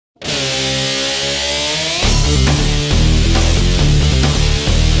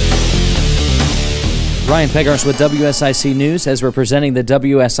Ryan Pegarst with WSIC News as we're presenting the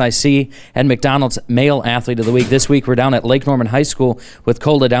WSIC and McDonald's Male Athlete of the Week. This week we're down at Lake Norman High School with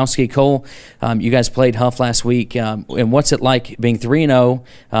Cole Ladowski. Cole, you guys played Huff last week, and what's it like being 3-0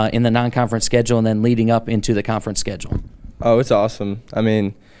 in the non-conference schedule and then leading up into the conference schedule? Oh, it's awesome. I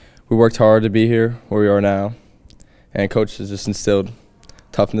mean, we worked hard to be here where we are now, and Coach has just instilled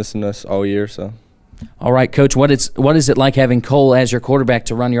toughness in us all year. So, all right, Coach, what is it like having Cole as your quarterback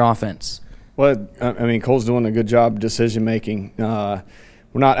to run your offense? Well, I mean, Cole's doing a good job decision making. We're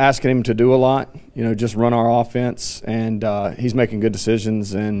not asking him to do a lot, just run our offense, and he's making good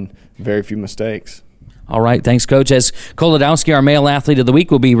decisions and very few mistakes. All right, thanks, Coach. As Cole Ladowski, our Male Athlete of the Week,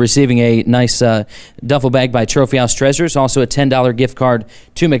 will be receiving a nice duffel bag by Trophy House Treasures, also a $10 gift card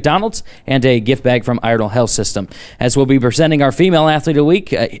to McDonald's, and a gift bag from Iredell Health System, as we'll be presenting our Female Athlete of the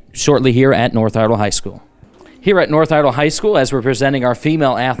Week shortly here at North Iredell High School. Here at North Iredell High School, as we're presenting our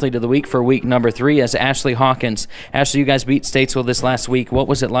Female Athlete of the Week for week number 3, as Ashley Hawkins. Ashley, you guys beat Statesville this last week. What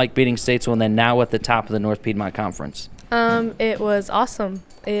was it like beating Statesville and then now at the top of the North Piedmont Conference? It was awesome.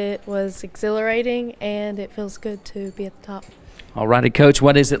 It was exhilarating, and it feels good to be at the top. All righty, Coach,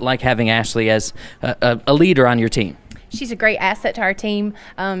 what is it like having Ashley as a leader on your team? She's a great asset to our team.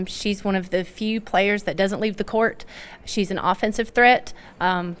 She's one of the few players that doesn't leave the court. She's an offensive threat,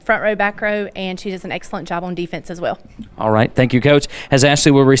 front row, back row, and she does an excellent job on defense as well. All right. Thank you, Coach. As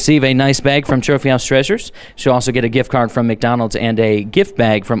Ashley will receive a nice bag from Trophy House Treasures, she'll also get a gift card from McDonald's and a gift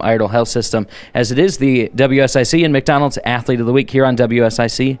bag from Iredell Health System, as it is the WSIC and McDonald's Athlete of the Week here on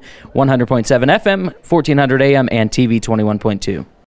WSIC 100.7 FM, 1400 AM, and TV 21.2.